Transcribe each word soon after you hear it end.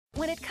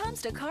When it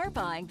comes to car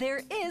buying,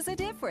 there is a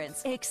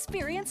difference.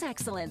 Experience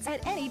excellence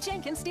at any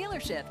Jenkins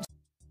dealership.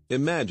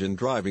 Imagine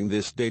driving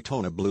this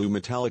Daytona Blue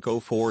Metallic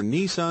 04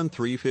 Nissan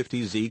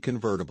 350Z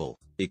convertible,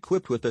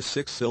 equipped with a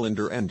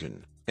 6-cylinder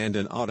engine and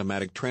an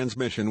automatic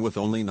transmission with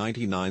only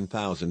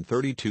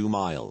 99,032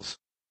 miles.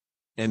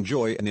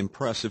 Enjoy an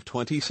impressive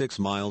 26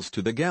 miles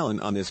to the gallon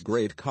on this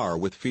great car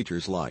with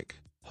features like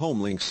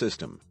HomeLink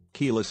system,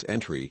 keyless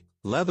entry,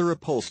 leather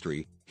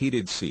upholstery,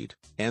 heated seat,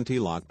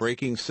 anti-lock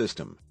braking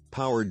system,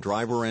 powered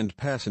driver and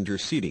passenger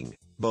seating,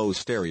 Bose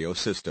stereo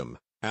system,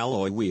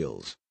 alloy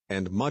wheels,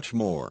 and much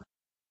more.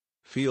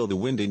 Feel the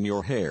wind in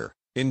your hair,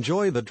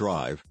 enjoy the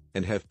drive,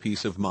 and have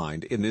peace of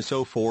mind in this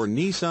 04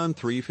 Nissan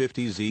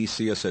 350Z.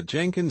 See us at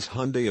Jenkins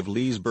Hyundai of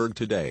Leesburg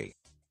today.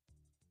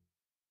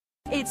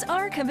 It's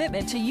our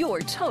commitment to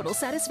your total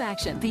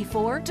satisfaction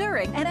before,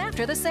 during, and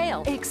after the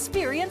sale.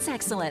 Experience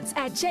excellence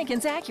at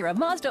Jenkins Acura,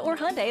 Mazda, or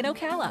Hyundai in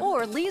Ocala,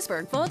 or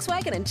Leesburg,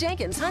 Volkswagen and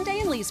Jenkins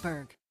Hyundai in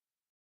Leesburg.